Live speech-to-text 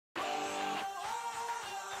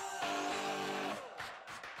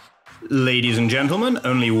Ladies and gentlemen,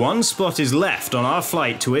 only one spot is left on our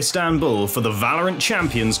flight to Istanbul for the VALORANT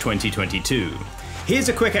Champions 2022. Here's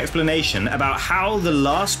a quick explanation about how the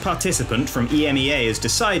last participant from EMEA is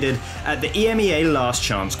decided at the EMEA Last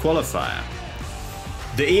Chance Qualifier.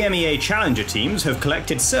 The EMEA Challenger teams have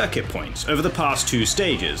collected circuit points over the past two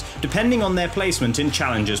stages, depending on their placement in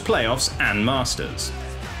Challengers playoffs and Masters.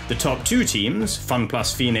 The top two teams,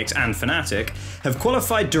 FunPlus Phoenix and Fnatic, have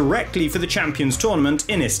qualified directly for the Champions Tournament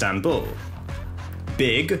in Istanbul.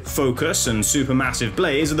 Big, Focus and Supermassive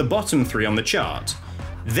Blaze are the bottom three on the chart.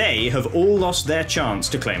 They have all lost their chance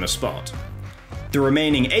to claim a spot. The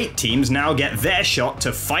remaining 8 teams now get their shot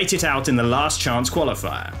to fight it out in the Last Chance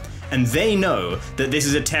Qualifier, and they know that this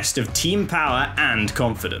is a test of team power and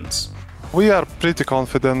confidence. We are pretty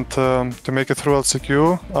confident to make it through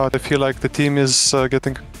LCQ. I feel like the team is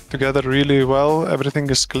getting together really well, everything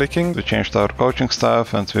is clicking. We changed our coaching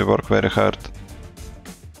staff and we work very hard.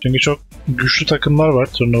 Çünkü çok güçlü takımlar var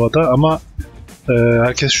turnuvada ama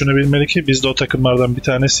herkes şunu bilmeli ki biz de o takımlardan bir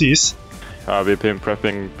tanesiyiz. We've been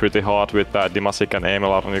prepping pretty hard with Dimasik and Emil,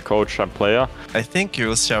 our new coach and player. I think you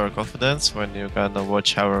will see our confidence when you're gonna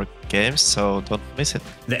watch our games, so don't miss it.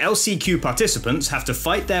 The LCQ participants have to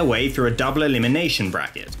fight their way through a double elimination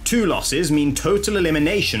bracket. 2 losses mean total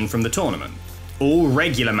elimination from the tournament. All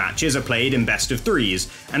regular matches are played in best of 3s,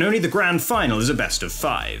 and only the Grand Final is a best of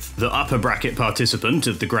 5. The upper bracket participant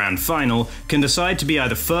of the Grand Final can decide to be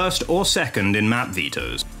either first or second in map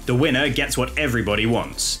vetoes. The winner gets what everybody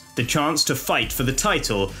wants, the chance to fight for the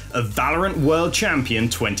title of VALORANT World Champion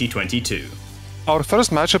 2022. Our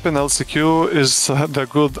first matchup in LCQ is the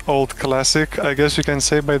good old classic, I guess you can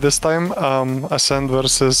say by this time, Ascend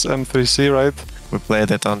versus M3C, right? We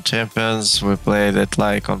played it on Champions, we played it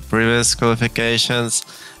like on previous qualifications,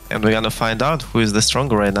 and we're gonna find out who is the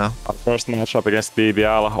stronger right now. Our first matchup against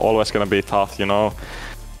BBL, always gonna be tough, you know.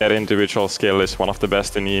 Their individual skill is one of the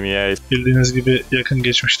best in EMEA. Bildiğiniz gibi yakın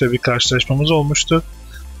geçmişte bir karşılaşmamız olmuştu.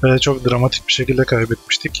 Çok dramatik bir şekilde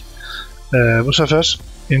kaybetmiştik. Bu sefer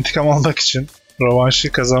intikam almak için,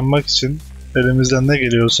 rövanşı kazanmak için elimizden ne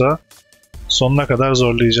geliyorsa sonuna kadar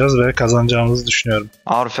zorlayacağız ve kazanacağımızı düşünüyorum.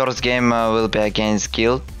 Our first game will be against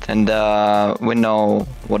Guild, and we know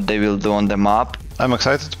what they will do on the map. I'm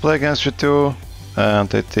excited to play against you two,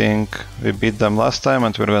 and I think we beat them last time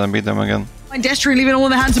and we're gonna beat them again. Destry leaving all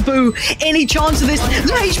in the hands of Boo. Any chance of this?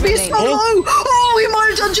 The HP is so low! Oh, he might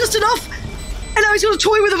have done just enough! And now he's got to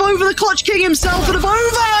toy with Avova, the Clutch King himself, and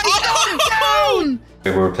Avova! He's gone down!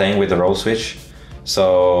 We were playing with the role switch,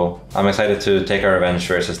 so I'm excited to take our revenge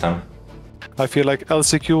versus them. I feel like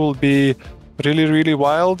LCQ will be really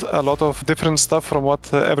wild, a lot of different stuff from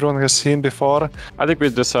what everyone has seen before. I think we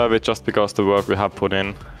deserve it just because the work we have put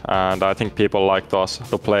in, and I think people liked us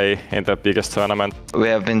to play in the biggest tournament. We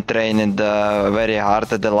have been training very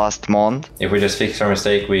hard at the last month. If we just fix our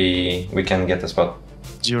mistake, we can get the spot.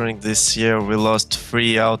 During this year we lost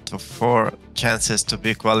 3 out of 4 chances to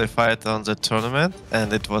be qualified on the tournament,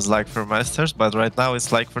 and it was like for Masters, but right now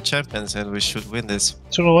it's like for Champions and we should win this.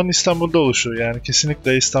 Turnuvanın İstanbul'da oluşu, yani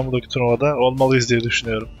kesinlikle İstanbul'daki turnuvada olmalıyız diye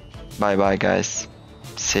düşünüyorum. Bye bye guys.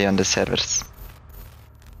 See you on the servers.